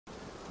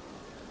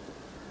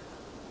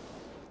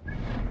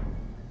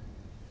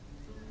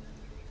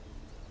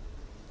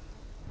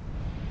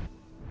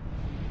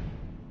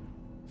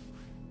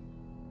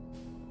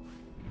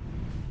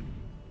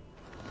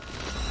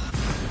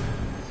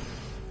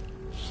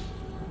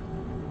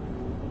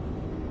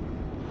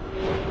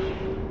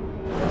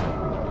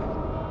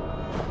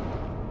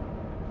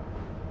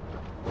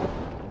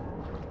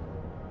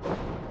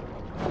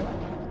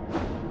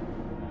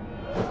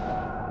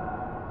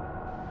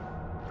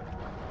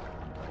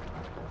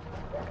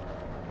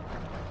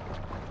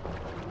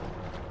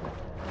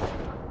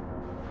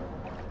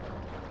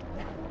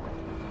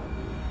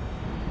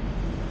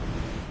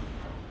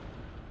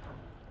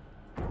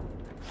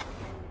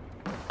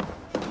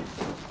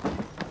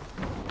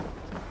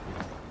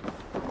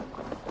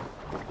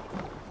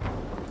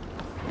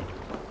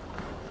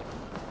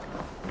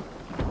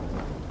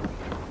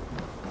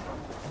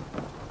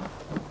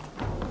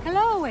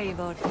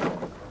Eivor.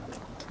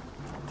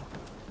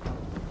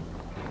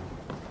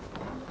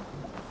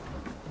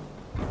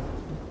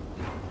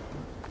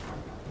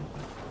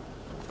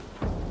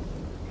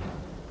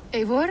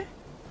 Eivor?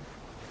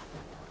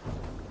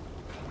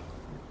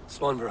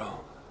 Swanborough,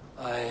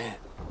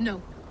 No.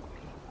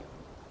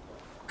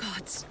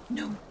 Gods,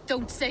 no.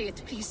 Don't say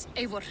it, please,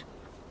 Eivor.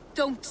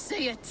 Don't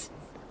say it.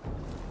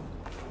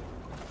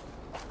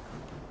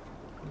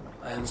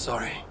 I am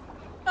sorry.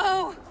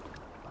 Oh!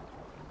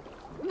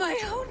 My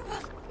own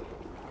one.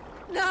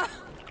 No!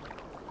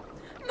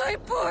 My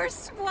poor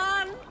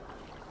swan!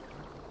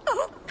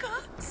 Oh,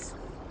 gods!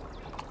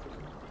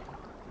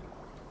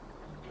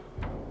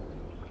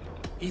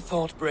 He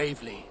fought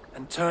bravely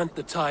and turned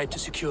the tide to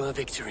secure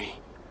victory.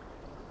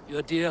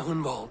 Your dear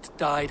Hunwald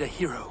died a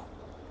hero,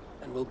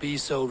 and will be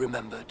so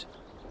remembered.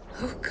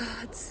 Oh,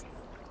 gods.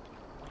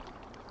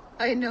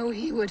 I know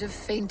he would have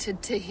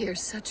fainted to hear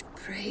such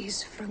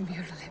praise from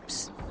your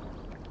lips.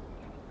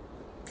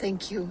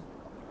 Thank you,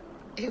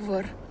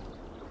 Eivor.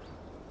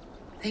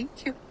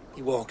 Thank you.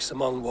 He walks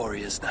among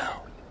warriors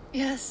now.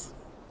 Yes.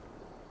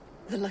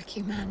 The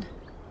lucky man.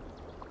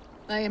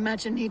 I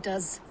imagine he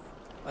does.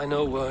 I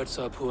know words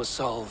are poor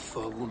salve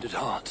for a wounded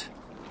heart.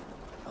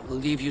 I will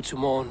leave you to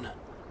mourn,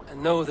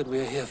 and know that we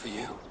are here for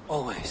you,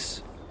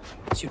 always,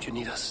 should you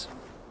need us.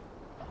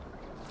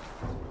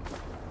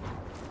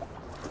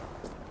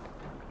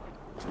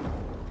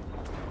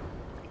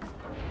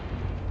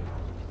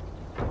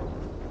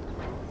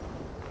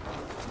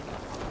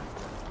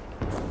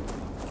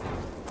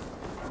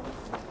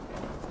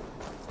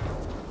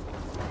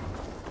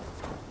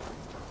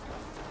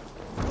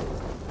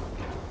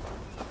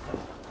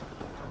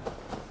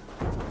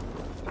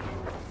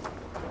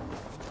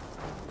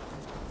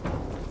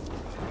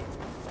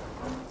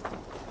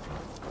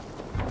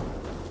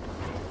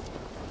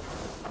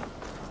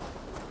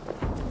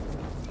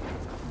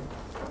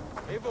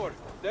 Eivor,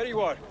 there you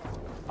are.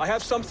 I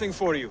have something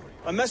for you.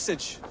 A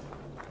message.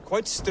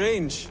 Quite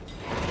strange.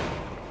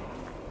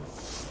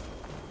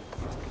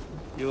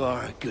 You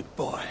are a good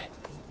boy.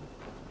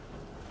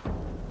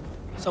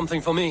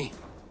 Something for me.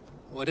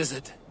 What is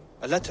it?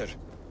 A letter,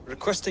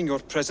 requesting your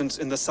presence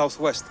in the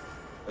southwest.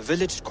 A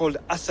village called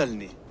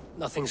Athelney.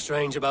 Nothing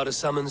strange about a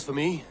summons for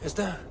me, is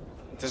there?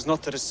 It is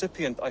not the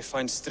recipient I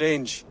find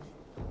strange.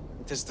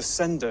 It is the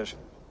sender.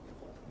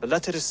 The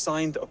letter is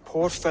signed a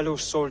poor fellow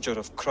soldier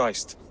of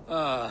Christ.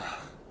 Ah,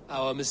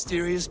 our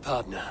mysterious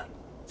partner.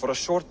 For a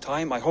short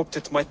time, I hoped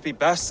it might be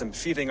Basim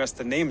feeding us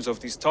the names of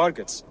these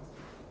targets.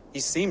 He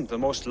seemed the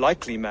most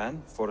likely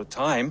man, for a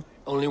time.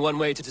 Only one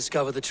way to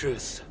discover the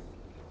truth.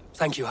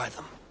 Thank you,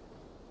 Hytham.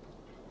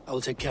 I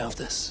will take care of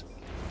this.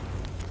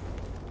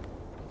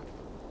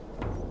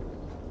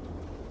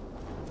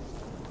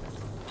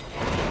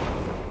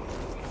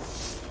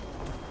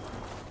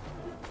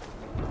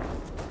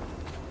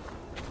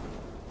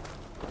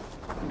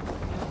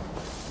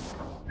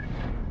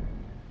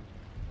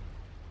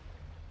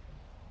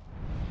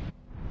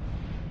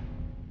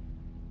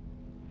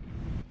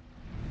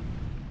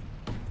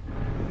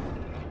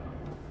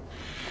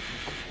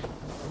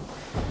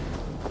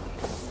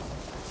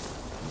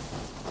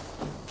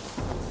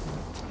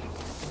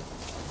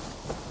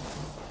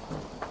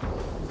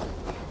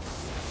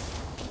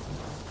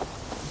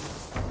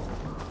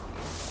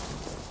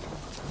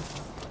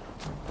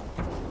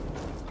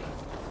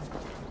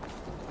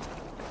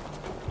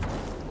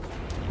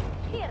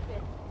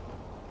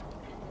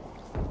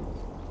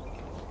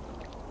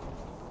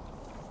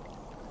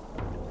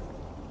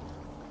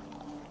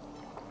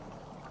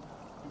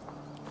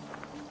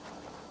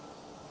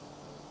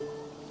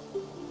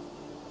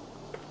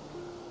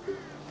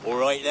 All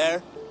right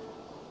there?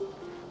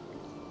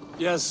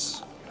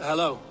 Yes,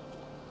 hello.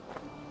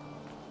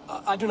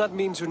 I do not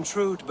mean to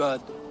intrude,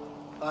 but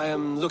I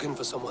am looking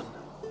for someone.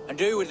 And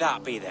who would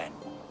that be then?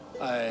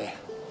 I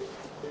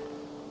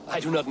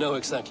do not know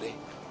exactly.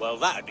 Well,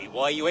 that'd be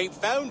why you ain't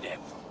found him.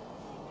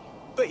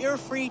 But you're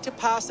free to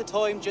pass the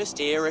time just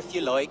here if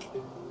you like.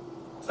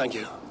 Thank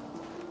you.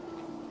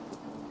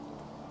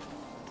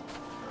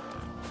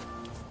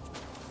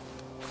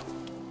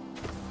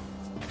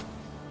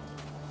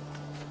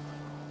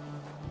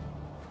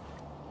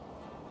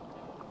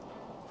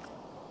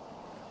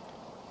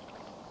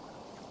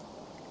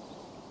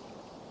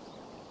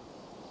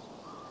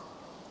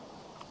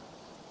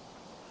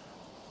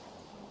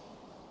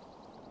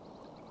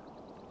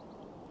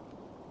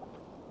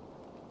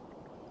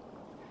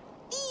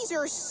 These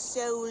are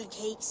soul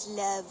cakes,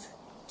 love.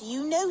 Do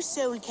you know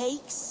soul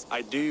cakes?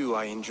 I do.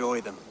 I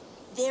enjoy them.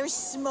 They're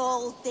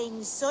small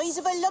things, size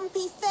of a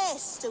lumpy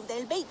fist, so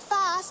they'll bake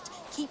fast.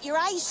 Keep your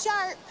eyes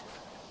sharp.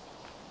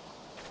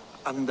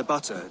 And the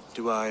butter,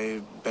 do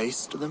I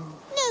baste them?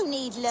 No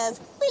need, love.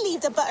 We'll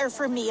leave the butter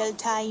for meal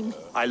time.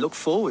 I look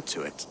forward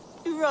to it.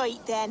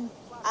 Right then.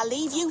 I'll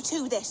leave you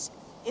to this.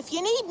 If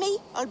you need me,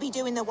 I'll be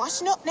doing the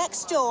washing up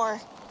next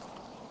door.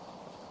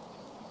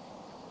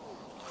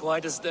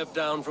 Quite a step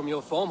down from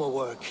your former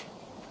work,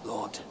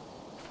 Lord.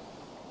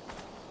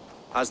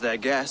 As their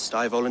guest,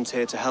 I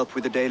volunteered to help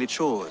with the daily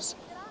chores.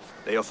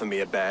 They offer me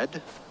a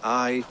bed,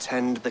 I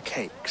tend the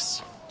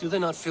cakes. Do they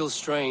not feel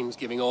strange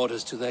giving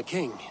orders to their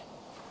king?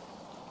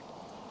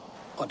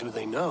 Or do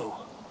they know?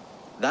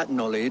 That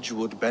knowledge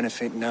would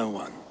benefit no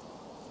one.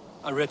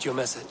 I read your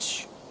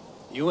message.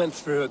 You went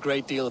through a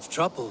great deal of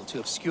trouble to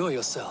obscure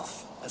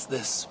yourself as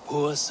this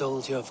poor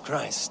soldier of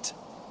Christ.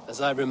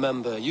 As I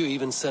remember, you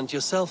even sent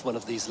yourself one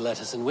of these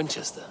letters in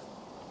Winchester.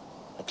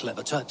 A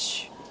clever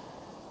touch.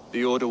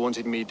 The Order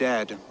wanted me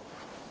dead.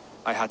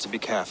 I had to be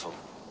careful.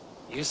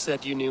 You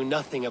said you knew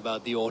nothing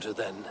about the Order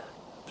then.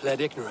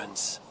 Pled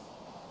ignorance.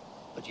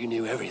 But you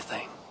knew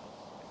everything.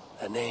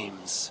 Their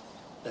names,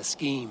 their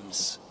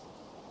schemes.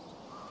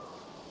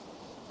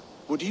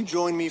 Would you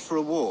join me for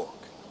a walk?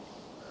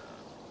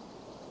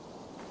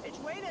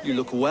 You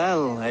look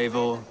well,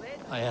 Eivor.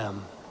 I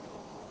am.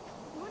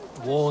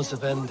 The wars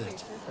have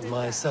ended, and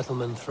my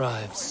settlement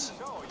thrives.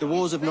 The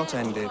wars have not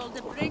ended.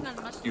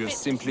 You have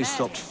simply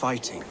stopped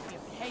fighting.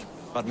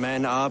 But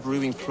men are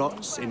brewing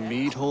plots in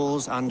mead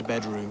halls and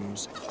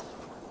bedrooms.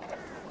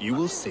 You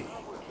will see.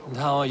 And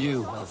how are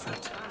you,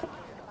 Alfred?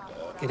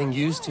 Getting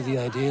used to the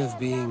idea of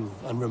being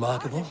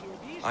unremarkable?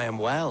 I am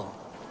well.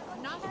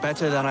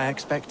 Better than I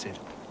expected.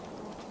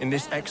 In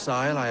this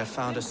exile, I have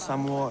found a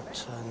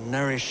somewhat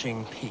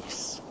nourishing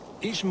peace.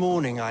 Each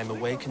morning, I am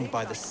awakened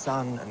by the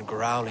sun and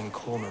growling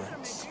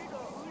cormorants.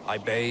 I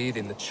bathe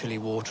in the chilly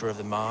water of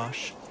the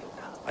marsh.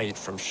 I eat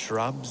from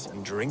shrubs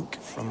and drink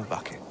from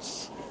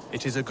buckets.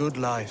 It is a good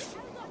life.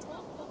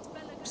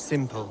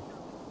 Simple.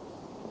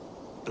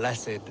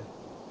 Blessed.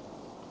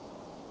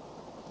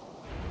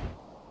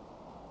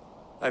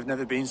 I've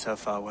never been so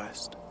far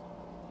west.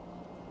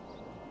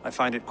 I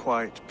find it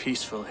quite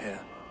peaceful here.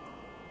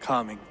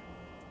 Calming.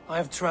 I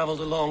have traveled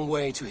a long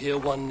way to hear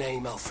one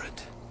name,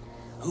 Alfred.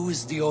 Who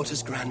is the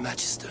Order's Grand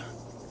Magister?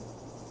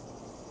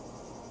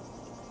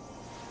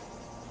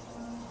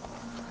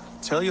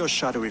 Tell your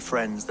shadowy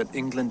friends that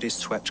England is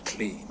swept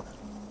clean.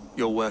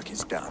 Your work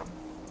is done.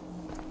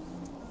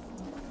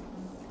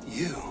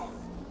 You?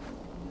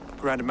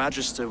 Grand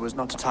Magister was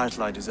not a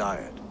title I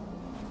desired.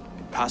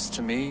 It passed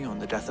to me on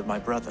the death of my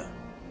brother.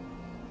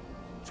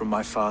 From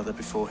my father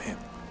before him.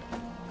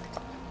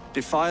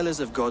 Defilers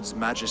of God's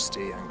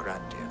majesty and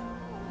grandeur.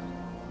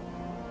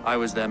 I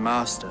was their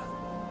master,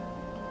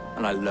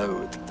 and I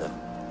loathed them.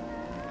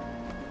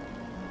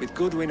 With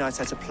Goodwin, I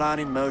set a plan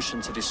in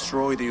motion to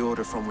destroy the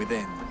Order from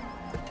within.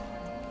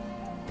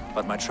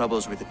 But my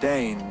troubles with the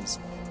Danes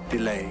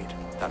delayed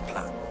that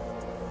plan.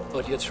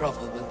 But your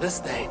trouble with this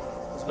Dane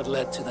is what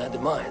led to their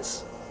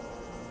demise.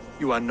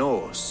 You are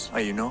Norse,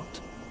 are you not?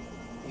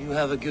 You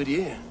have a good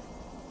ear.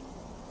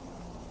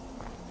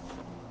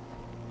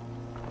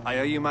 I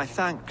owe you my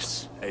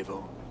thanks,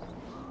 Eivor.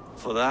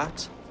 For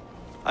that,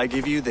 I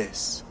give you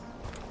this.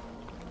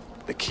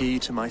 The key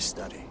to my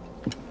study.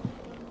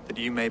 That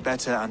you may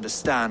better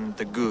understand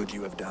the good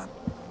you have done.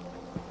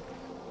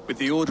 With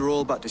the Order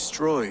all but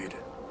destroyed,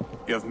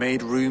 you have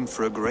made room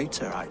for a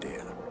greater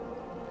idea.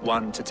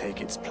 One to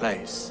take its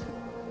place.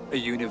 A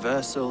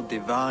universal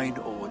divine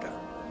order,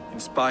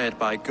 inspired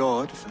by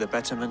God for the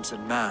betterment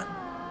of man.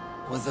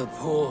 With a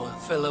poor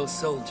fellow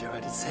soldier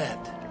at its head.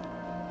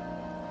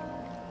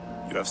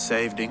 You have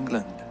saved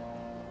England,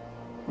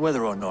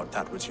 whether or not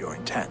that was your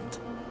intent.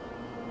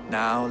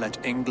 Now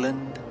let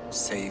England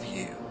save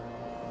you.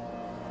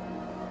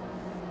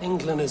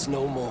 England is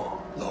no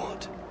more,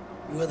 Lord.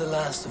 You are the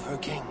last of her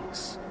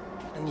kings,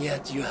 and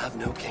yet you have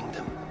no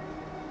kingdom.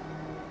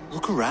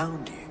 Look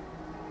around you.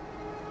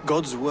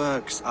 God's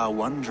works are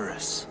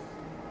wondrous.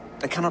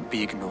 They cannot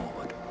be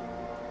ignored,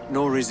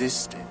 nor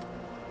resisted.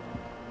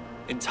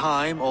 In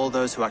time, all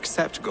those who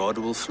accept God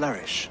will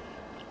flourish,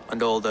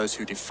 and all those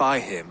who defy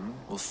him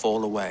will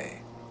fall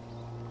away.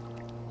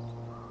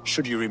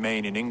 Should you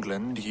remain in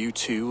England, you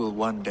too will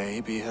one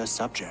day be her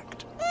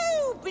subject.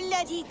 Oh,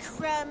 bloody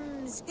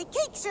crumbs! The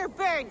cakes are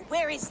burnt!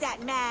 Where is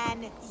that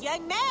man?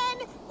 Young man,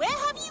 where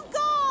have you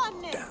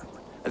gone? Damn.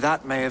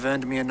 That may have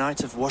earned me a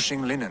night of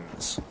washing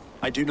linens.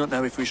 I do not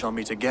know if we shall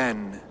meet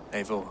again,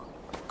 Eivor.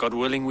 God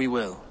willing, we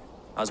will.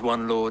 As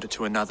one lord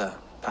to another,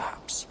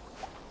 perhaps.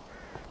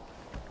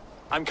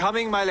 I'm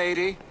coming, my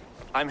lady.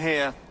 I'm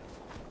here.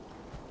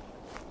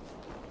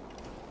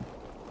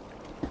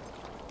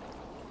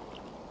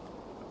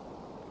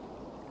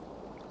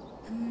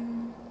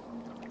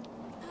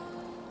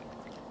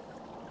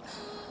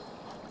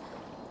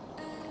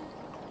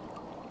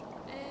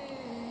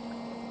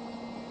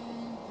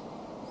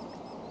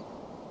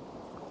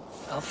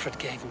 Alfred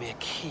gave me a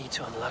key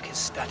to unlock his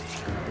study.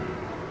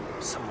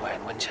 Somewhere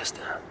in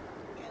Winchester.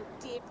 Oh,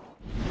 dear.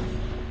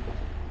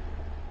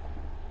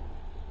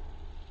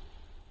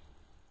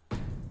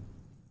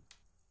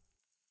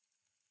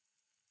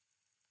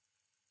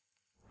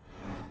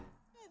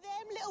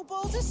 Them little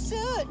balls of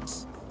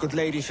soot. Good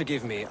lady,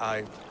 forgive me.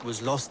 I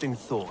was lost in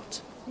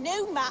thought.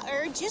 No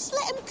matter, just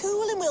let him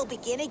cool and we'll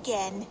begin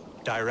again.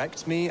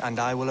 Direct me, and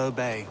I will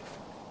obey.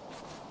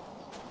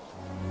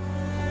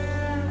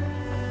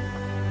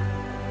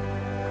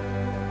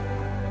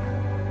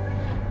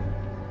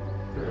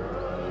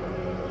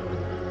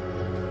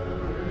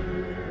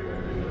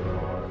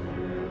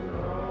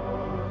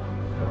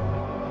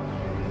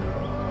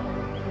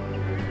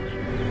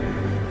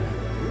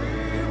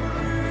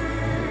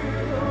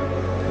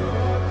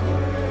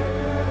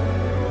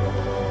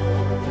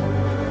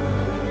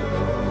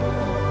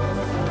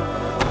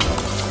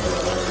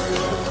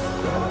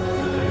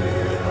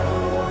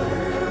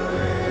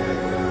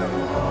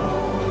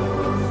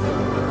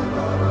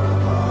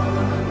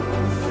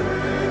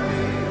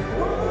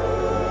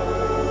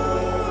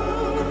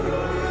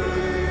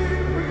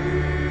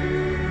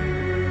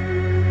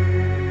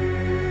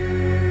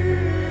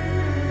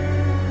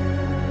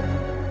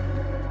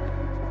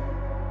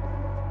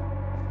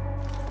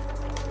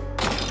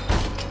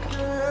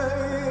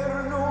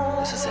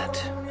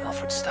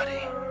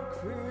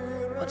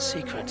 What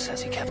secrets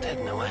has he kept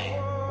hidden away?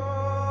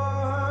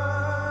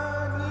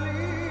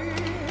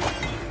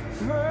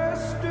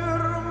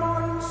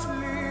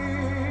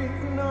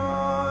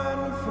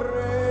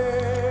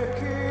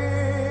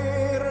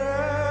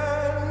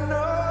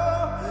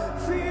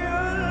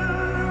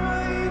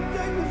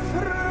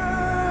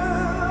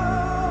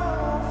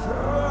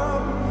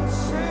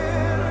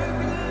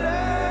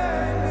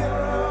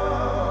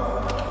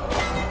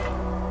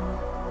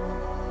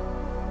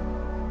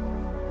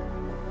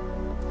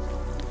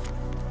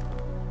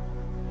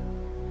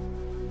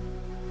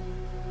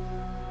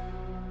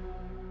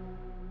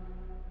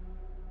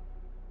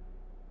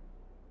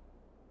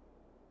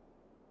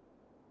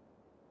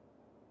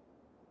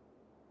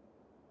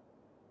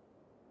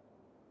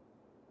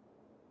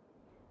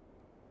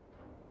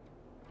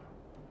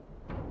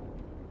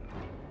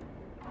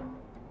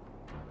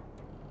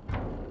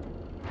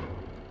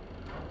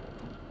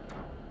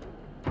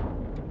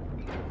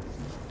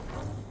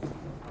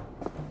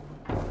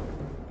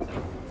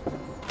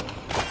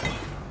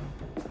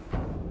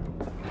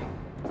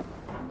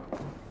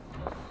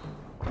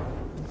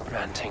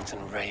 Rantings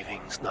and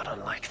ravings, not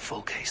unlike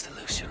full-case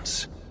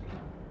illusions.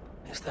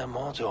 Is there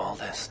more to all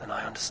this than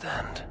I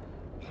understand?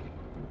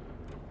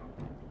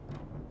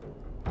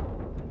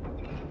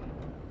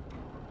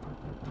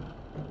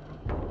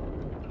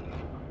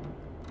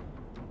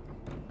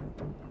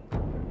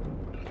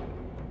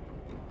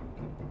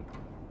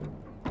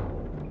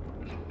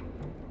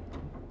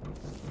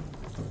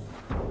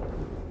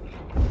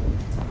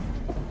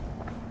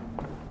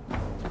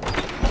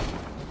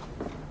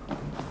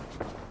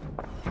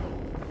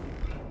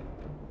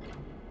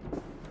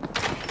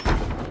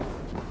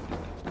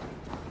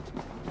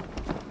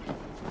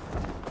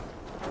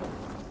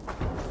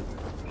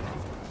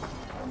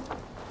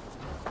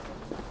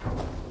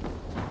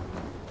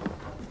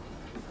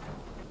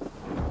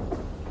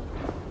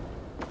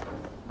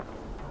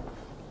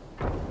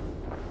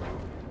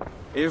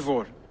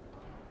 Eivor,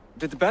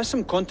 did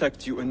Basim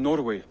contact you in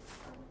Norway?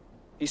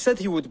 He said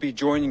he would be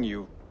joining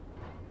you.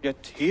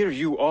 Yet here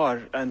you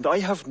are, and I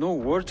have no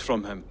word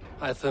from him.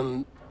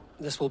 Hytham,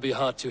 this will be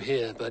hard to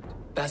hear, but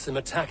Basim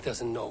attacked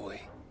us in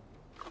Norway.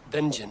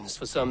 Vengeance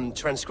for some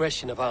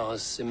transgression of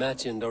ours,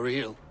 imagined or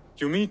real.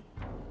 You mean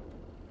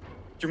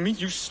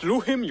you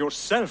slew him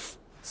yourself?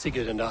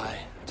 Sigurd and I,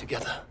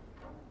 together.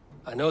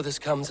 I know this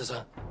comes as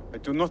a... I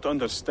do not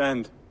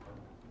understand.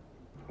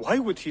 Why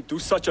would he do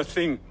such a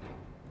thing?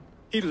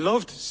 He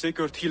loved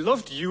Sigurd, he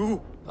loved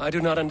you. I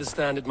do not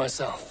understand it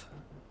myself.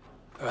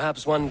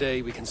 Perhaps one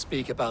day we can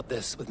speak about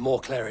this with more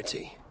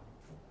clarity.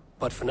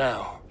 But for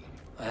now,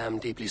 I am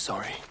deeply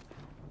sorry.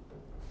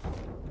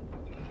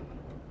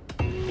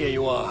 Here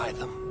you are,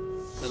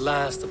 Hytham. The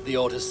last of the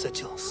Order's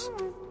sigils.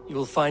 You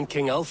will find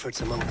King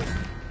Alfred's among them.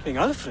 King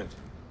Alfred?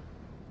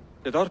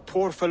 Did our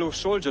poor fellow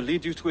soldier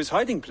lead you to his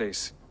hiding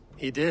place?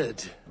 He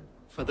did,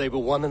 for they were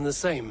one and the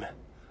same.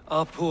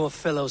 Our poor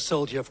fellow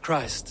soldier of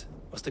Christ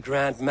was the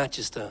Grand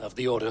Magister of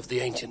the Order of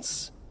the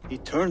Ancients. He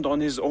turned on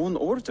his own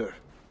order.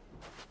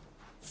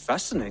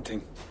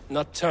 Fascinating.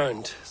 Not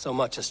turned so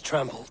much as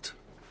trampled.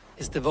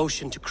 His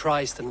devotion to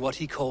Christ and what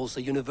he calls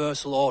a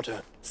universal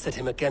order set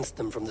him against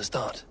them from the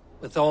start.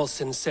 With all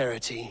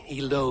sincerity,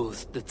 he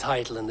loathed the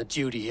title and the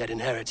duty he had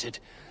inherited,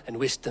 and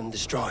wished them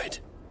destroyed.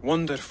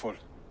 Wonderful.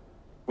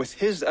 With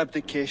his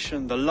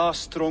abdication, the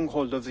last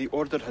stronghold of the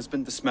Order has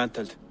been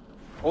dismantled.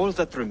 All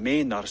that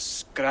remain are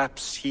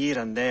scraps here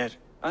and there.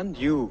 And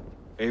you,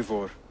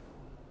 Eivor.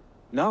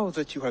 Now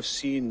that you have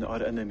seen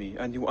our enemy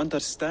and you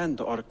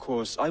understand our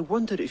cause, I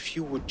wonder if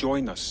you would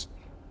join us.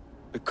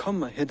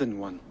 Become a hidden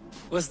one.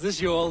 Was this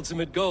your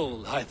ultimate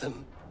goal,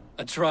 Hytham?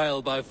 A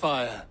trial by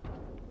fire?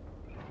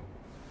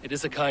 It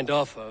is a kind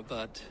offer,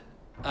 but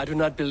I do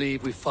not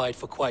believe we fight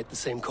for quite the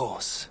same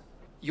cause.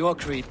 Your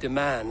creed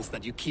demands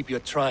that you keep your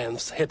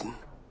triumphs hidden.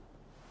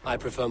 I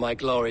prefer my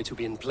glory to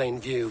be in plain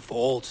view for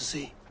all to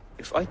see.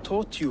 If I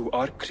taught you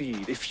our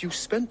creed, if you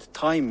spent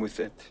time with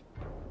it,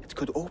 it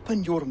could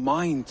open your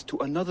mind to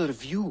another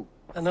view.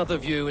 Another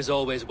view is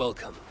always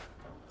welcome.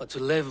 But to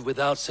live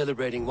without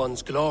celebrating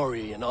one's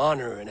glory and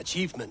honor and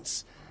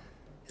achievements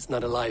is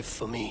not a life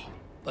for me.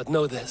 But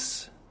know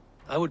this,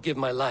 I would give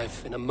my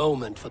life in a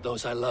moment for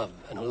those I love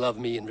and who love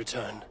me in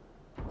return.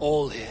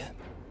 All here,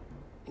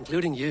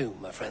 including you,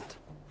 my friend.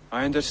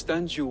 I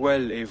understand you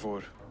well,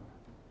 Eivor.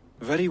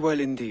 Very well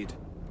indeed.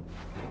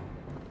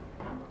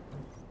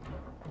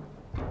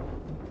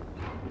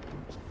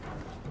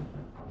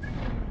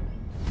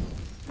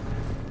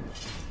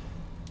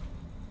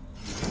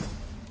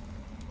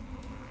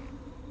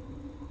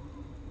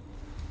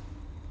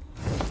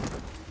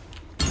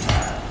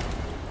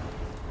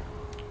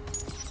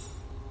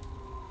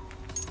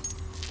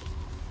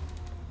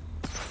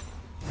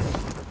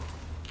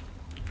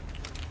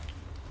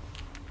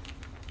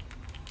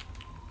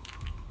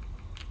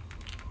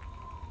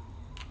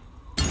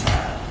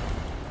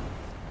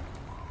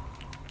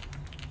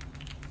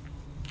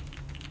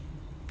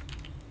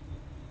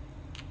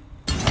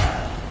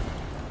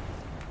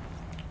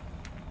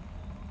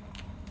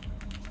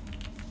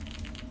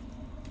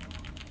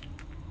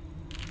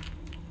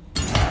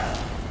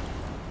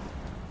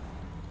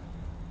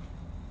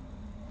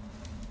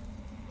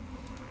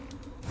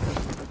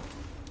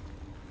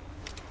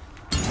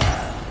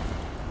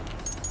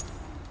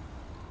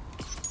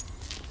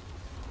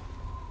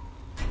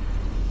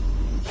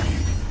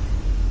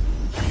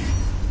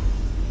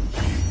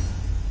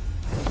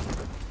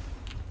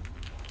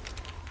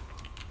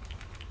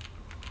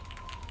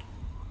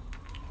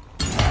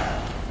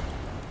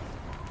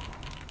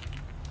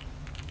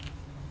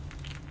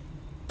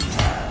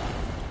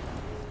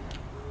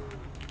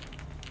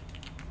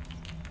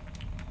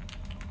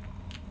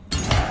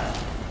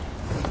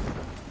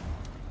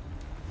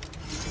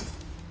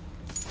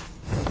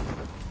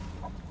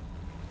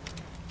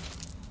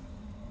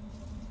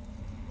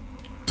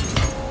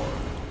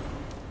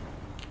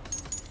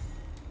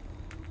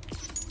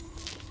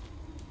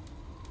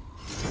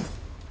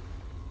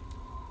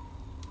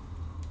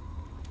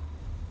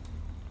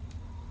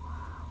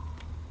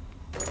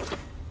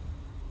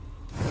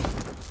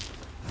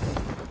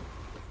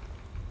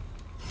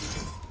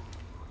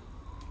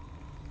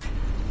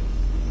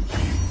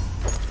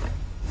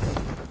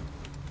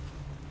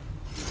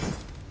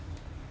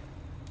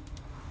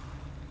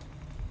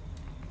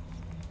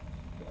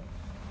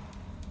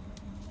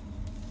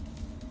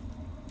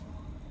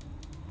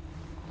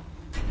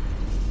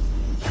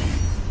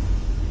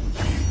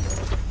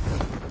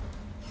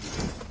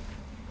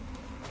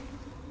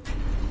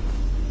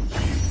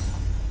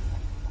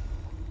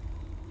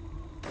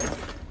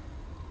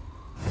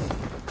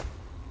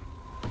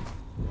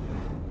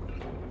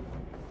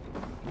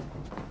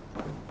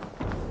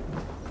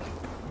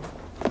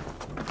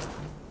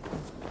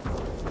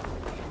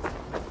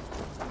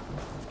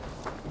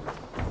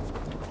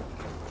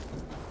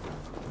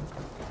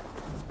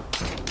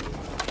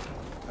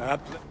 I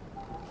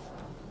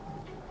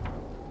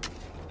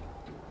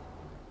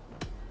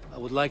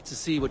would like to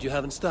see what you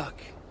have in stock.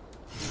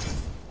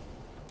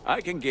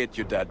 I can get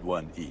you that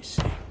one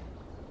easy.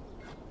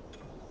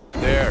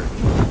 There.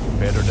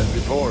 Better than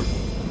before.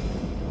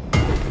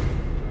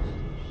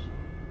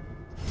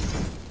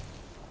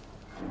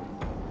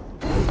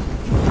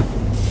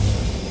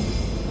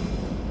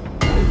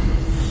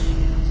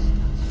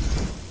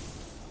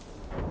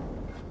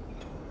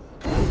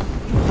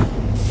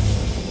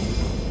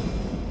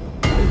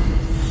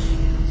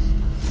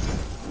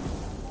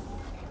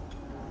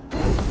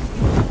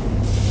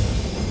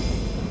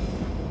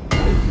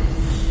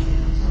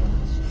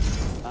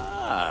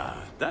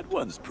 That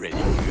one's pretty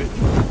good.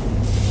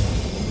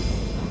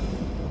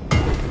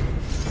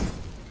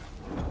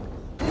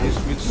 This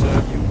will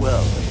serve you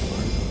well,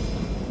 neighbor.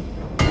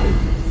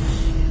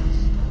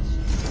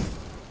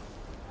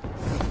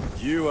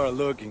 You are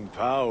looking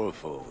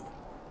powerful.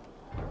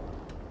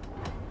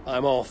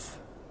 I'm off.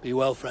 Be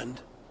well,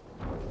 friend.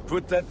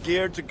 Put that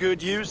gear to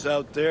good use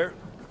out there.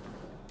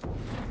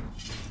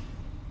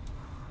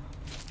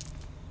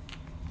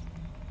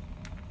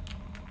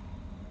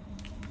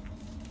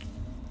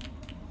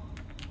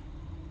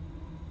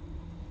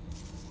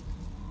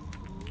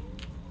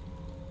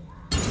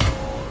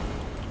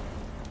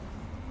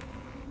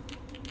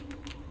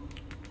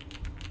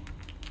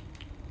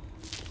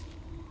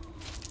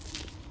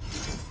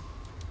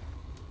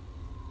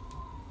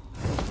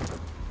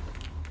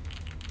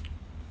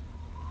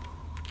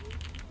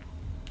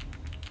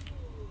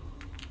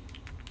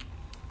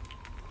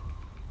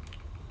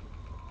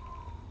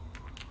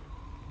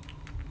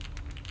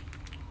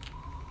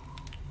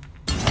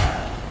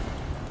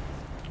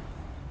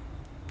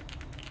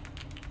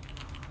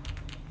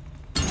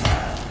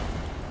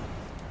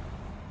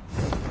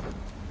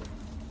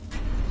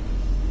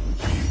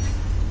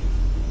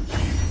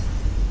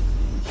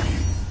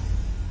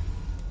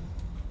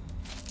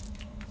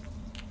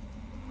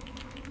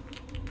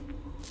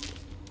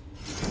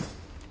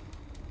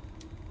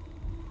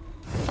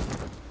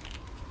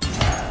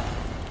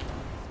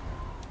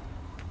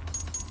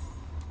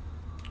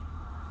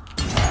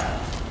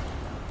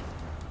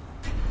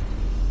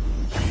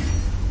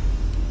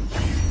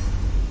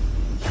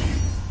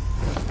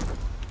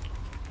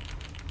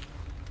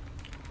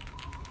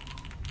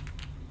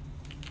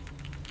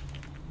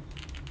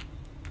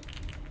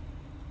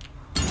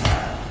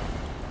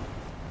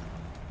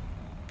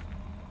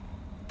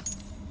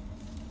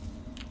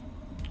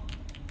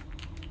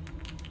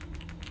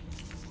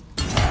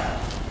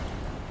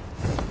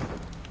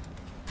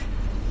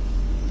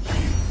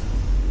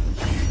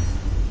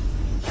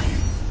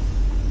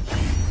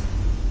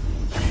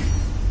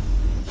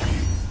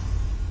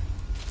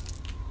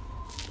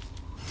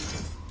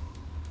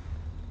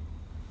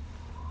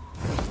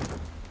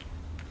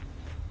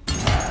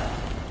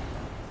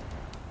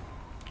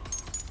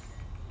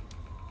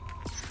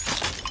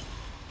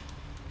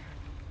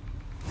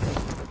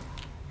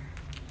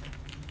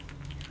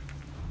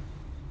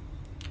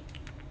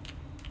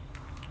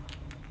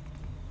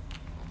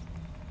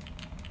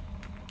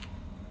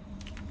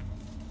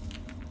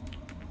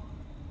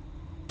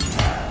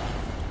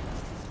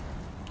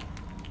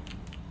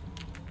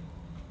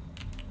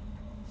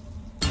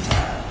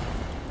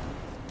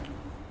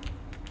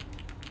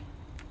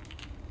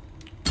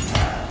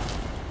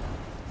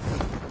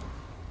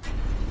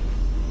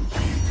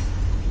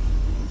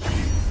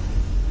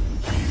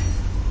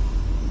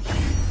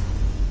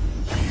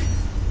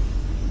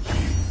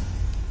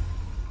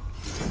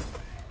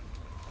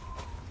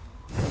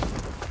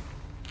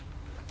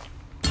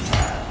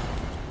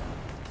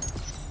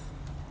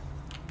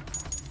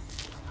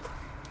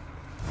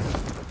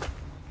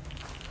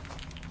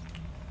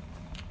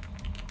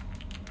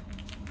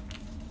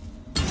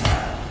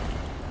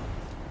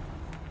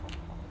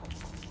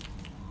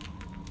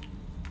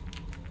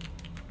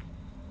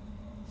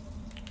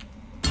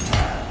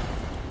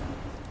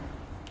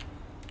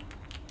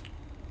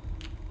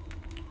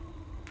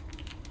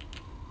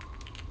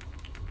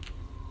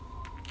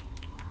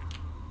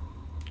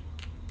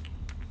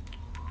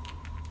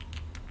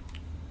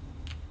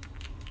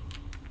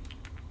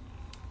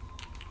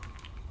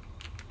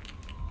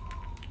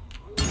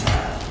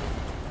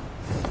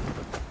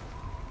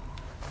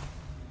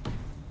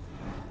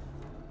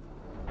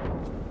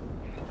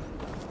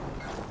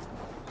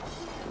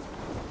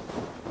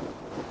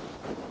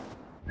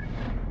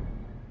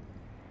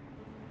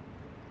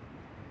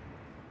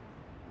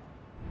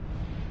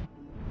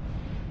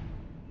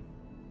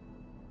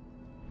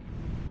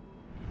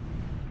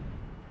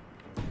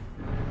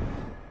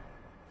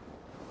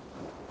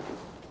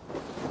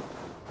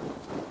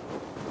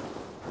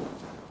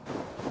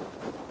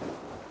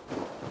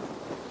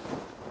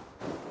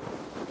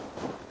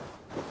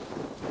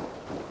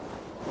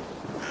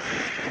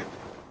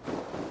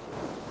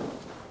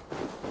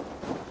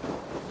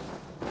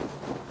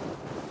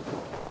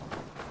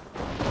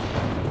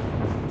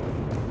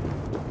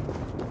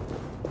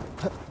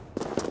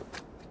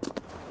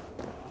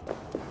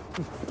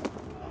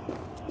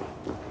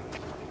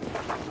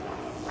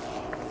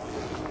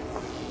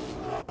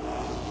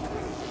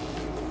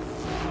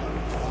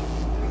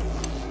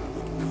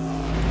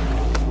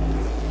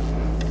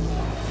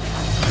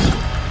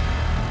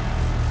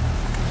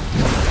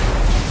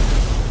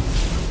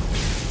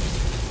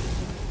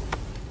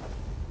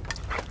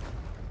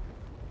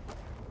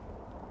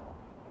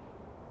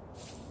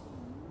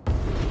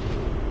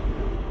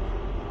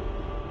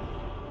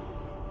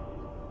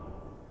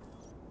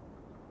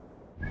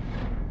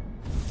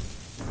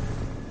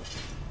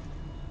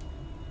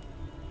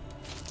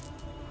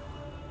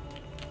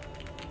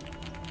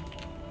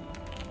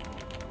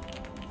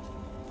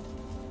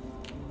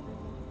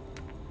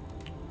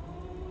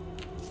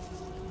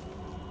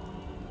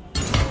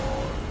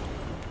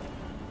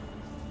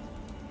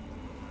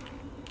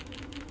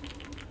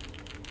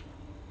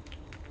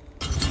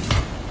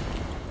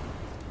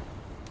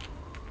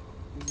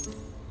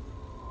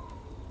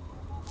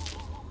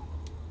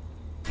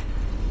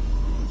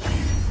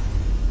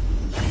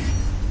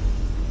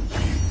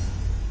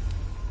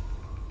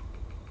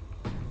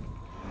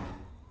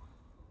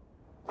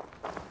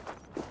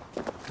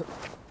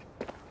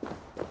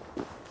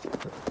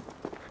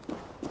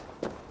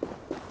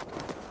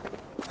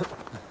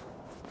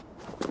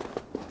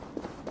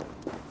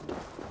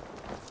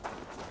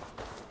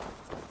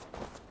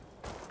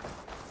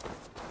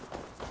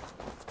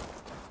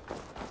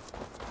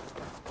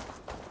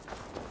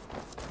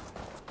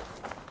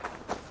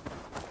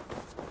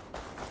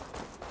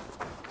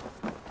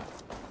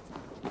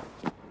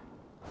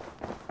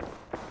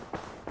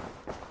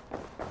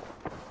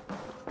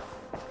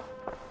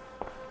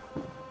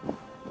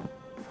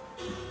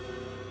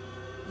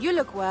 You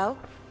look well.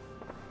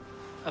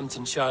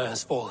 Hamptonshire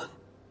has fallen,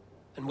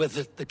 and with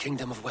it the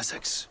Kingdom of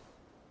Wessex.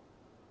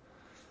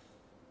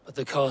 But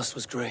the cost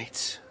was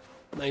great.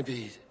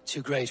 Maybe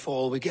too great for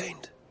all we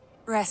gained.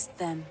 Rest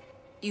then.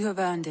 You have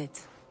earned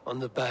it. On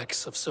the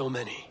backs of so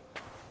many.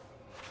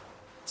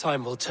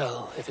 Time will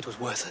tell if it was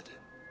worth it.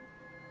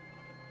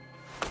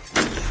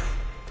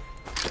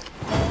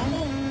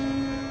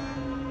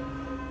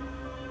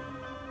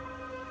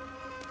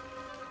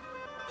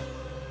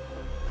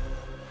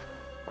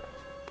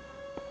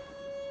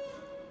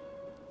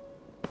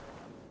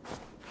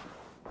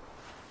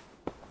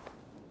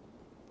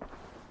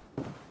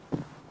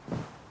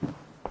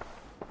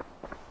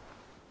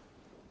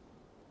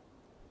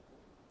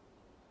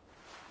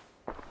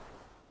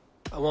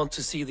 I want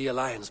to see the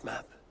Alliance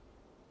map.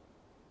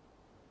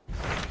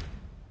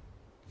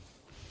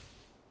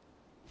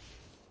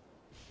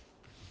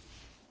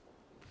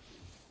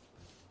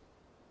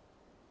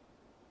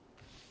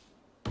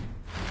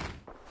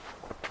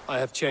 I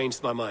have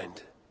changed my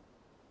mind.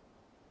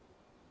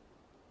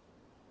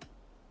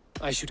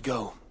 I should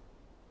go.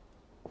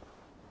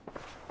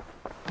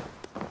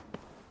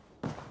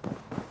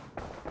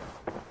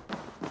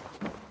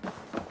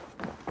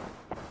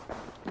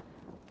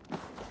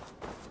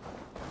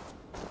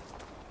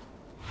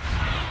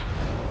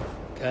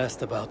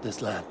 Cast about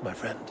this land, my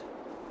friend.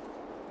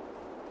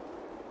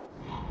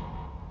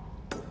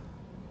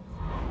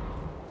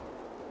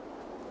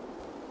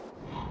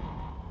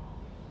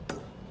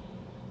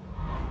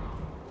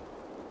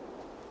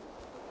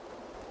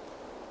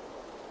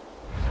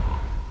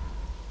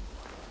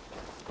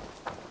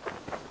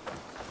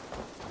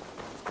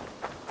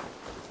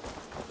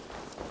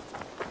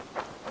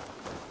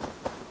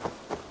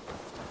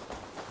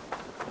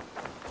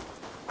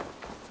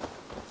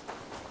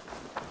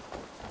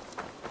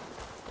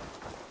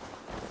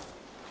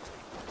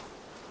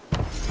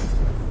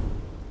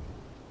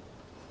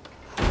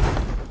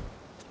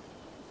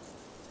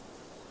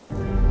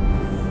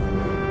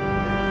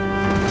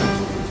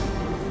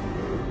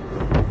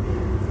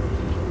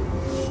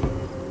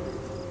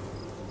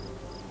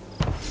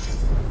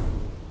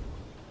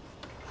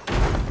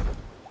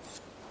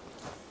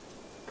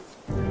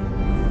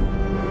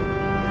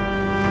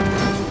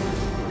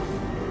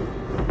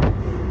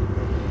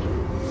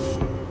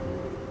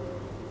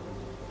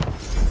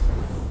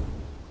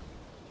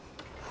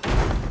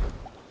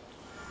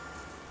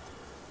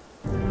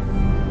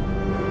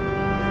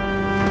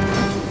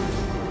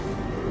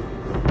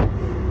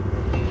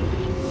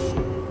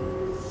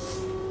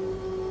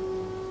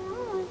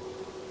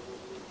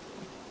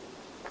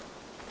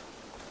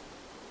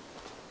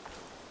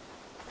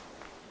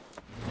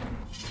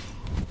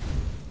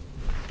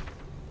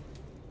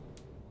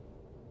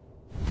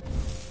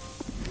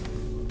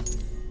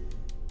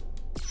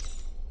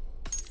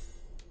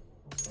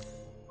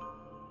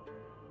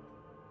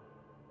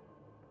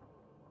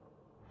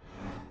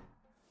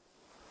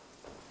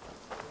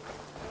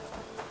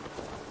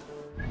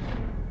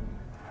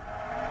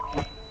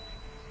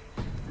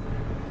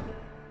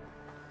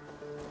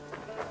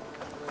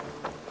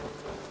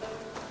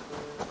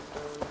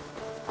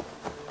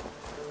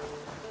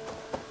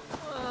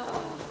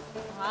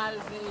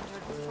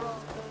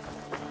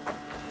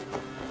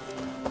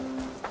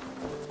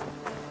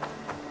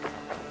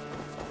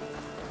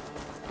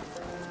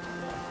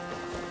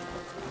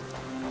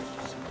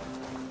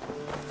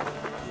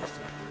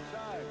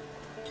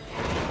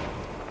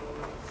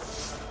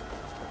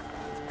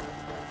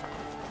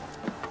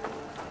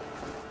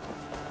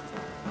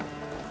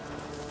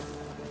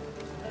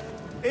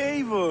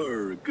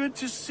 Eivor, good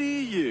to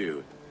see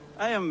you.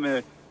 I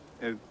am,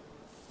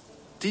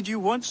 did you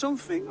want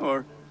something,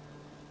 or?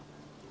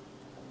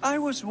 I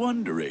was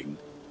wondering.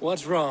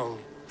 What's wrong?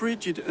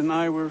 Bridget and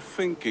I were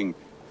thinking,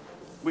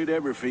 with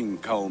everything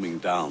calming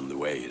down the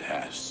way it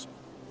has,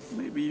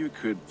 maybe you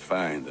could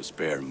find a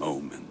spare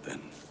moment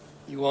and...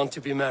 You want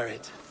to be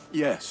married?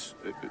 Yes,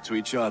 to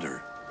each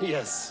other.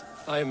 Yes,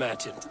 I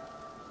imagined.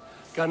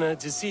 Gunnar,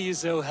 to see you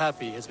so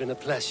happy has been a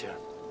pleasure,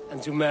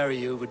 and to marry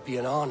you would be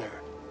an honor.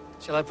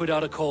 Shall I put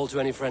out a call to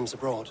any friends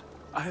abroad?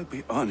 I'll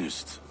be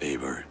honest,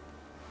 Eivor.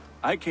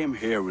 I came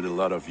here with a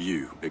lot of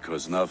you,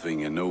 because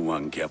nothing and no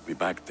one kept me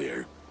back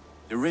there.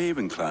 The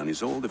Raven clan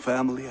is all the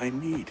family I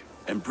need,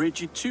 and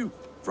Bridget too.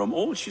 From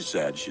all she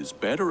said, she's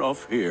better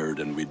off here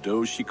than with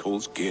those she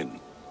calls kin.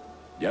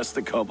 Just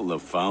a couple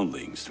of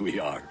foundlings we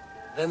are.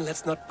 Then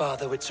let's not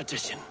bother with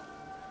tradition.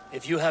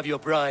 If you have your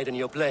bride and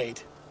your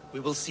blade, we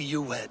will see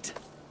you wed.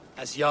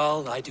 As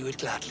Jarl, I do it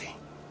gladly.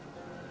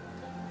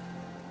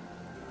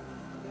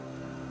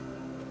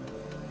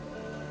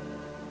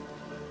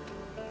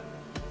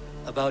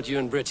 About you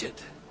and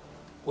Bridget.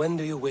 When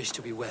do you wish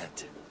to be wed?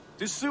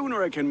 The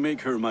sooner I can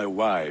make her my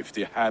wife,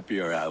 the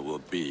happier I will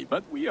be.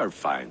 But we are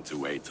fine to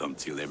wait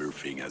until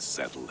everything has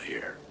settled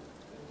here.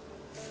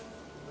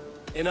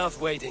 Enough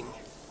waiting.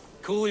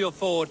 Cool your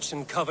forge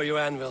and cover your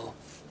anvil.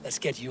 Let's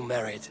get you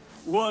married.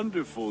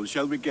 Wonderful.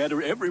 Shall we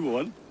gather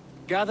everyone?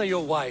 Gather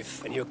your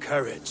wife and your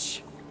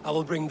courage. I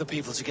will bring the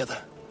people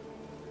together.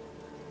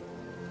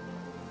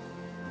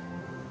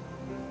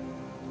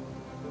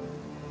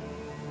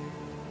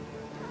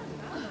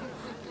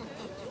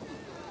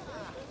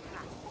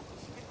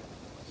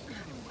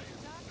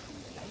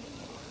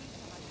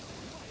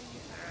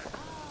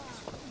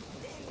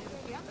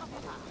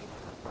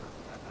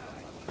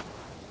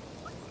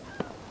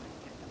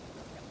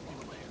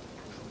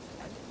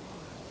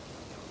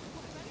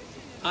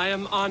 I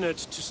am honored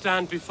to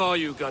stand before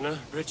you, Gunnar,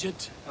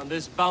 Bridget, on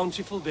this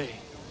bountiful day.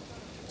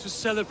 To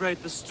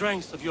celebrate the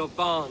strength of your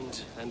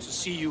bond and to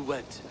see you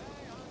wed.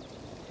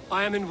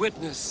 I am in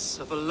witness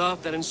of a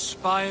love that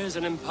inspires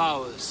and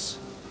empowers.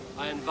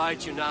 I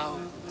invite you now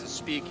to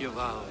speak your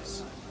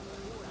vows.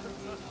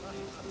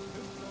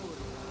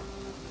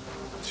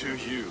 To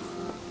you,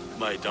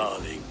 my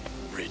darling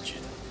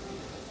Bridget,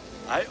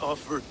 I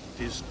offer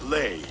this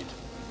blade,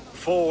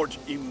 forged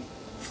in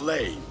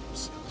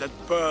flames that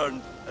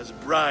burn as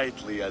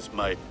brightly as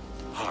my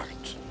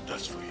heart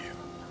does for you.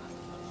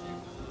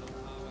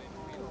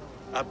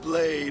 A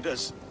blade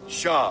as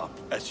sharp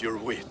as your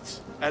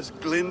wit, as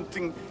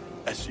glinting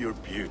as your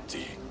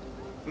beauty.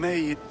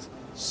 May it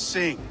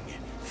sing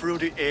through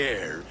the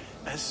air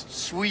as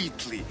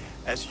sweetly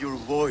as your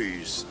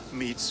voice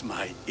meets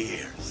my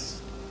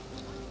ears.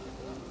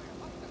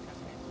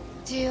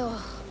 Dio,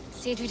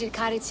 sut dwi 'di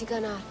caru ti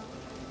Gunnar.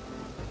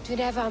 Dwi'n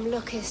efo am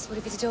lwcus bod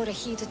I wedi dod o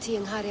hyd o ti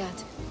yng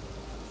nghariad.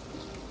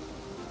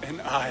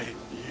 And I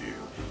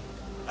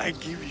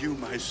give you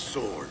my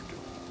sword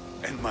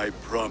and my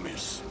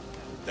promise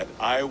that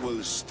I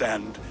will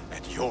stand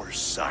at your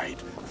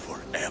side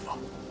forever.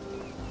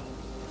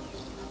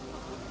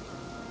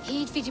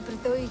 Hyd fi di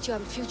breuddwydio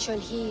am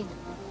ffiwtio'n hun.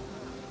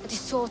 Ydy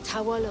sôn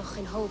tawolwch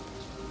yn hope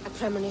a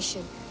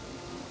premonition.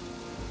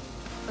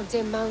 Ond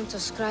dim mount o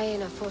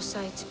sgraen a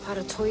foresight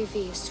paratoi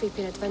fi a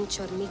sweeping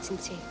adventure meeting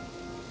ti.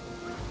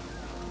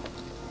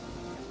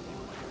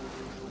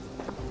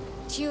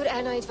 Tiw'r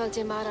enaid fel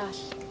dim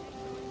arall.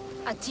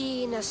 A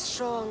dyn as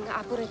strong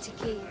a bwrdd ti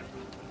gi.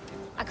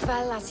 Ac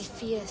fel as I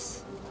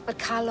fierce, mae'r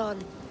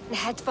calon yn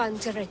hedfan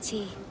dyr y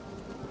ti.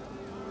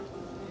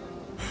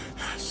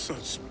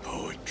 Such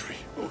poetry,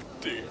 oh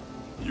dear.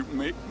 You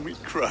make me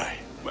cry,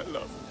 my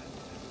love.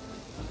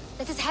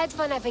 Let us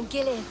hedfan efo'n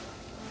gilydd,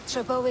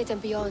 tro bywyd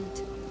and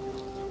beyond.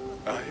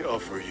 I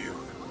offer you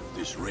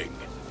this ring,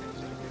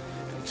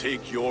 and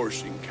take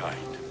yours in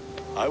kind.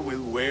 I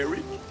will wear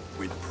it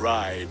with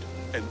pride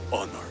and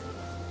honor,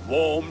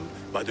 warmed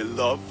by the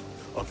love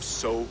of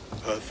so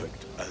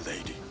perfect a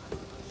lady.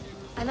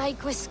 And I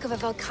gwisgo fe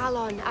fel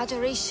calon,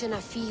 adoration a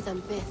ffydd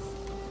am byth.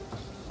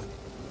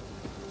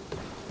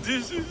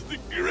 This is the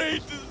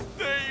greatest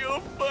day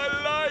of my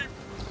life.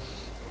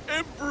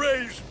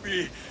 Embrace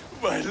me,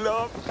 my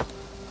love.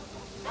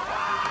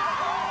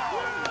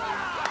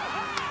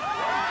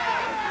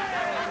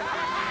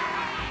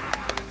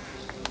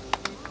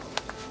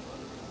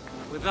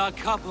 With our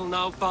couple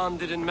now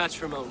bonded in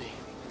matrimony,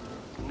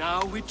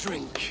 now we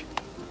drink.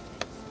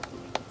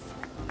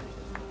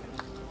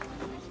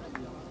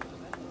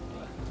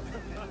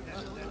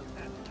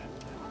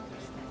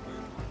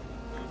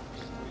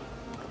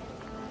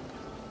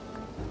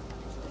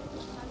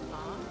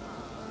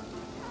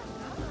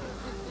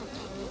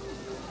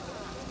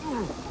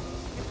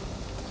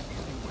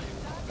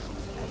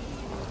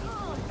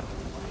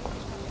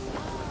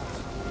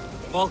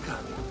 Volker,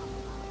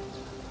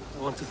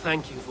 I want to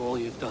thank you for all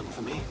you've done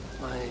for me.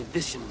 My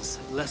visions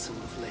have lessened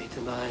of late,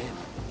 and I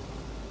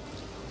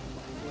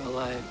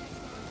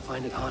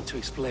find it hard to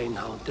explain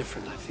how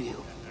different I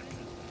feel.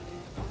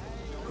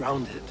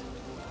 Grounded,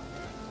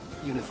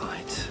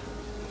 unified,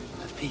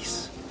 at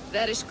peace.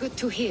 That is good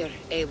to hear,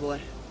 Eivor.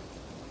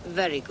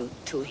 Very good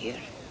to hear.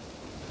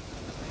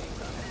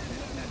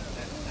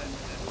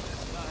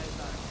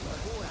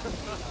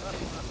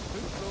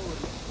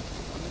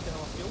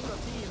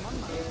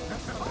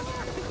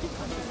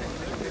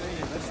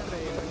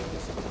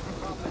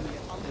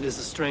 It is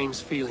a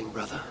strange feeling,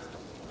 brother.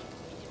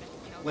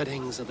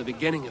 Weddings are the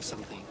beginning of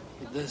something,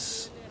 but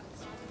this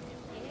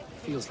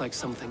feels like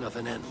something of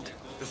an end.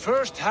 The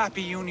first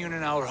happy union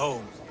in our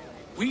home.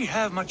 We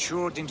have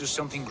matured into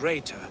something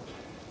greater.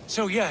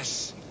 So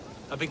yes,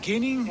 a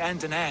beginning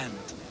and an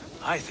end,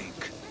 I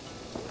think.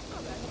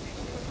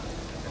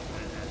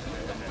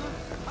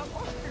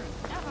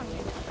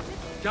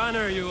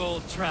 Gunnar, you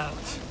old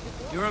trout.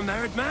 You're a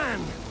married man.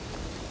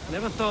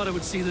 Never thought I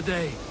would see the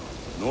day.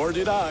 Nor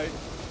did I.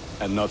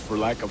 And not for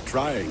lack of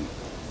trying.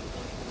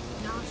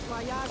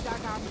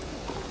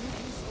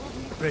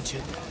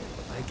 Bridget,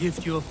 I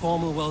gift you a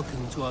formal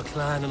welcome to our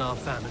clan and our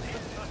family.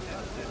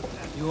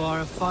 You are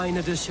a fine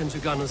addition to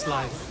Gunnar's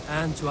life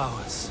and to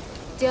ours.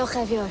 Diolch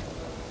Eivor.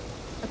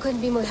 I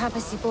couldn't be more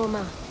hapus I bod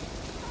yma.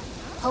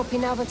 Hope I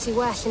nabod ti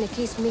well yn y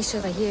cys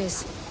misoedd a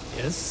years.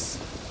 Yes,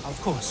 of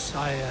course.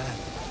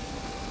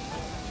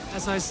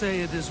 As I say,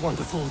 it is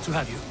wonderful to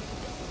have you.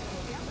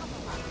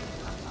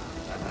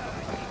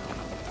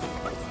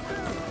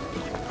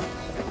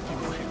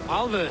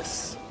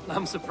 Alvis,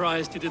 I'm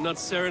surprised you did not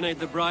serenade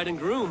the bride and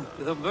groom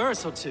with a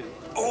verse or two.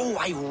 Oh,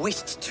 I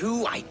wished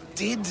to, I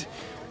did.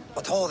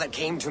 But all that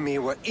came to me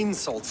were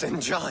insults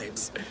and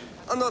jibes.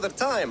 Another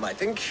time, I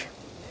think.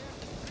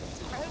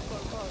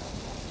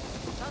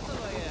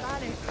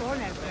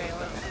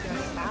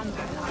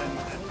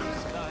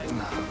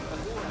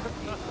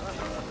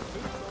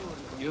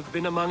 You've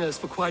been among us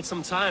for quite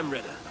some time,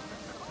 Redder.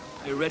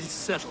 Are you ready to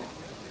settle?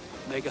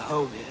 Make a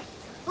home here?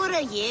 For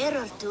a year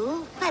or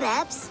two,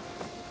 perhaps.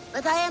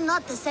 But I am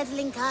not the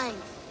settling kind.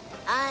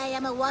 I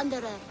am a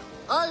wanderer,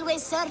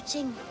 always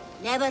searching,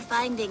 never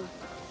finding.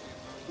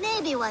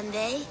 Maybe one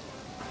day.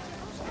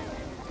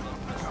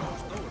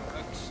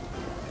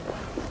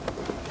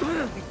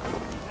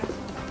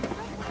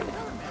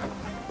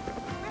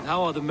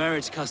 How are the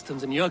marriage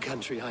customs in your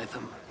country,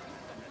 Hytham?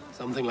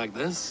 Something like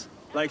this?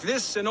 Like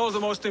this in all the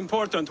most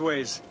important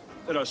ways.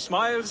 There are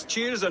smiles,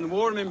 cheers, and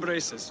warm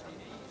embraces.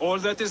 All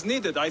that is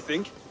needed, I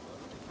think.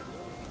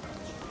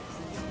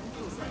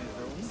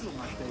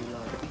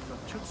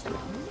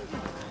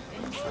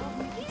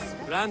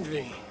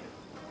 Randvi,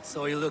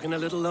 saw you looking a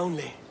little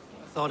lonely.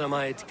 Thought I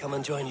might come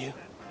and join you.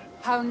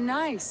 How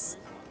nice.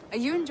 Are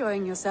you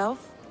enjoying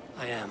yourself?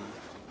 I am.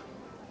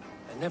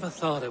 I never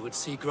thought I would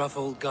see gruff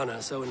old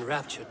Gunnar so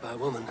enraptured by a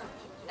woman.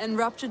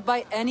 Enraptured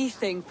by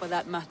anything, for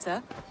that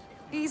matter.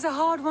 He's a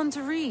hard one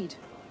to read,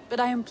 but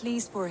I am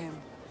pleased for him,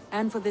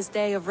 and for this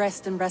day of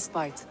rest and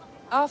respite.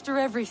 After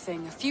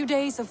everything, a few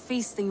days of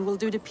feasting will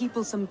do the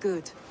people some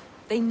good.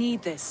 They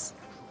need this.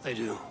 They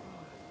do.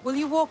 Will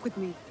you walk with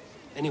me?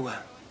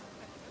 Anywhere.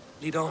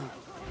 Lead on.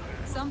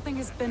 Something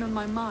has been on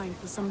my mind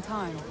for some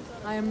time.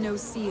 I am no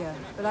seer,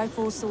 but I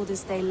foresaw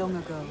this day long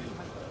ago.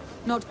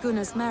 Not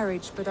Gunnar's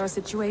marriage, but our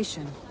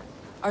situation.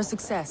 Our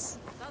success.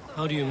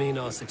 How do you mean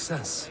our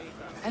success?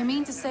 I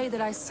mean to say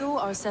that I saw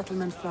our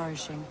settlement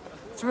flourishing,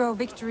 through our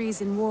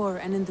victories in war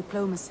and in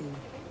diplomacy.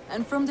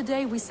 And from the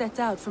day we set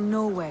out from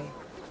Norway,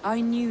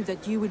 I knew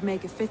that you would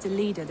make a fitter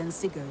leader than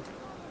Sigurd.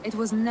 It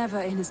was never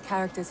in his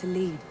character to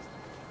lead.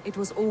 It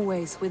was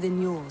always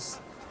within yours.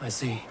 I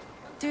see.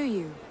 Do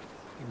you?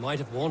 You might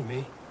have warned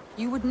me.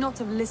 You would not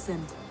have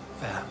listened.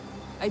 Fair.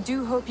 I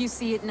do hope you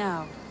see it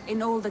now,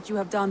 in all that you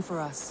have done for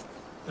us.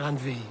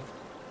 Randvi,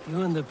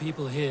 you and the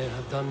people here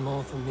have done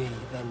more for me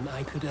than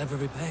I could ever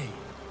repay.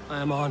 I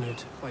am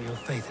honored by your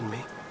faith in me,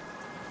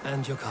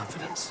 and your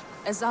confidence.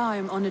 As I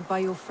am honored by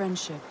your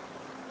friendship.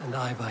 And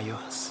I by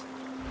yours.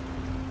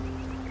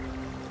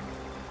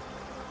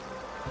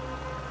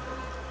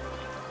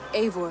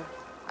 Eivor,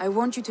 I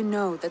want you to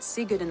know that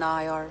Sigurd and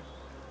I are...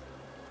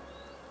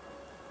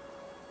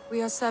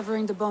 We are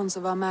severing the bonds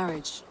of our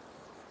marriage.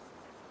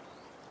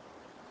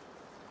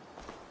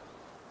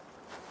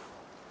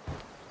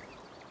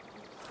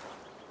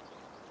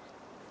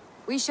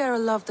 We share a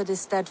love that is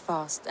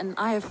steadfast, and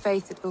I have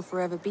faith it will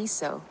forever be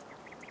so.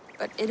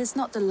 But it is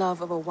not the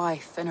love of a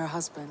wife and her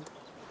husband.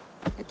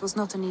 It was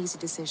not an easy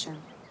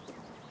decision.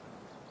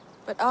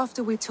 But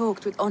after we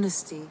talked with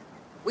honesty,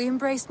 we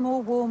embraced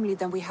more warmly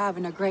than we have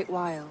in a great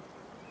while.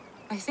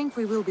 I think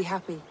we will be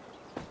happy.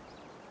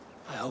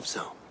 I hope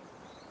so.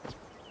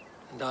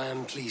 And I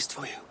am pleased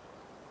for you.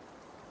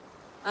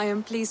 I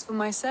am pleased for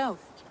myself.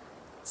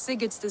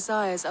 Sigurd's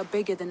desires are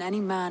bigger than any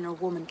man or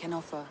woman can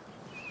offer.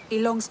 He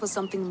longs for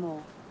something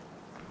more.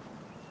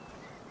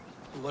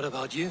 And what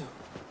about you?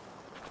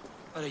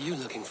 What are you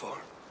looking for?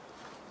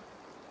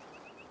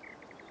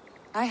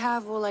 I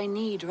have all I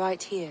need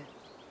right here.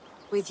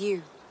 With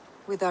you.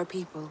 With our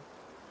people.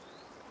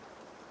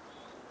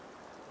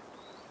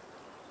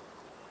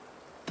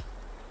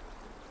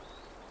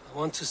 I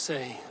want to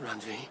say,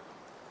 Randvi,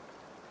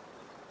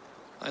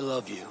 I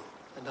love you,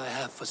 and I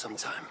have for some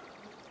time.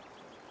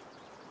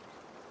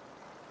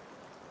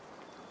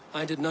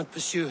 I did not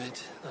pursue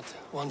it, not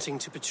wanting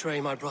to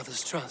betray my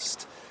brother's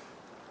trust.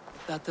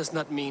 That does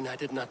not mean I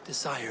did not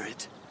desire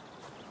it.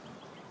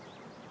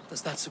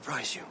 Does that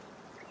surprise you?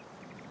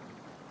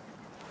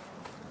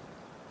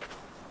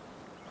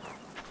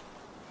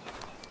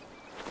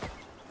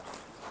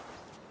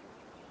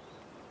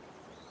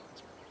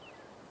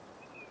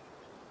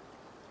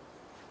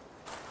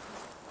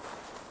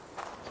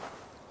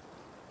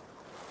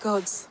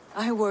 Gods,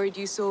 I worried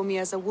you saw me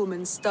as a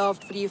woman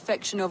starved for the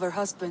affection of her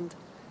husband.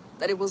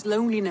 That it was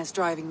loneliness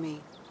driving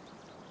me.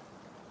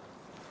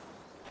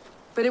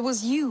 But it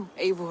was you,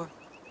 Eivor.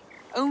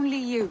 Only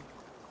you.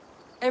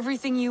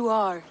 Everything you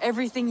are,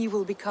 everything you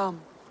will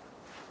become.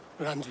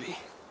 Randvi,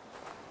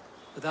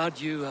 without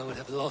you I would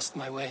have lost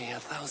my way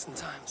 1,000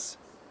 times.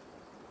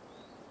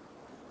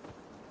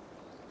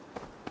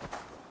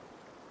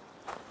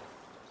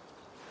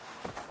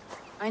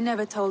 I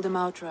never told him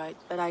outright,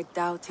 but I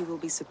doubt he will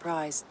be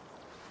surprised.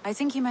 I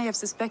think he may have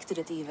suspected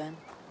it even,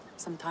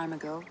 some time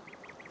ago.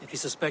 If he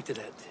suspected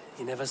it,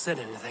 he never said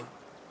anything.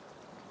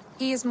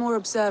 He is more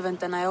observant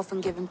than I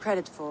often give him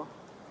credit for.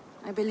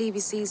 I believe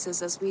he sees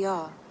us as we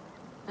are,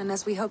 and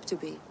as we hope to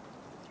be.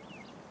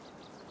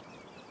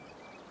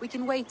 We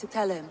can wait to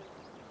tell him.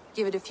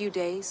 Give it a few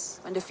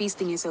days, when the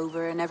feasting is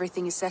over and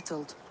everything is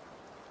settled.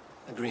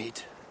 Agreed.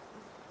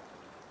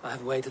 I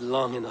have waited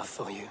long enough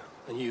for you,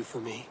 and you for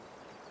me.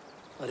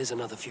 That is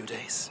another few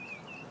days.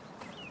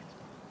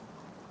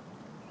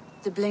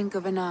 The blink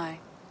of an eye.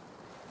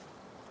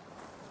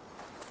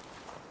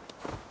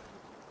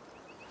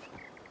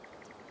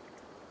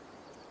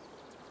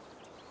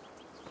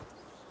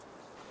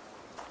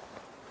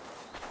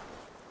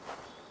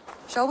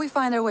 Shall we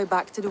find our way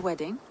back to the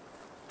wedding?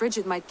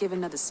 Bridget might give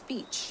another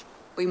speech.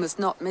 We must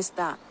not miss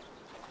that.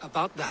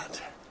 About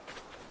that,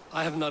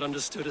 I have not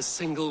understood a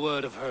single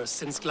word of hers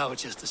since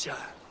Gloucestershire.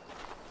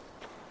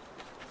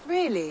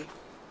 Really?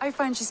 I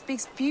find she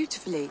speaks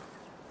beautifully.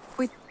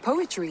 With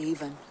poetry,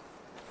 even.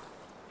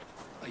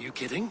 Are you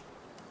kidding?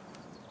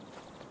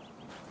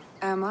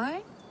 Am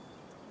I?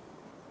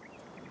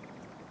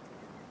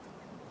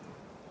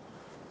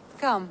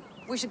 Come,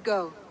 we should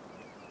go.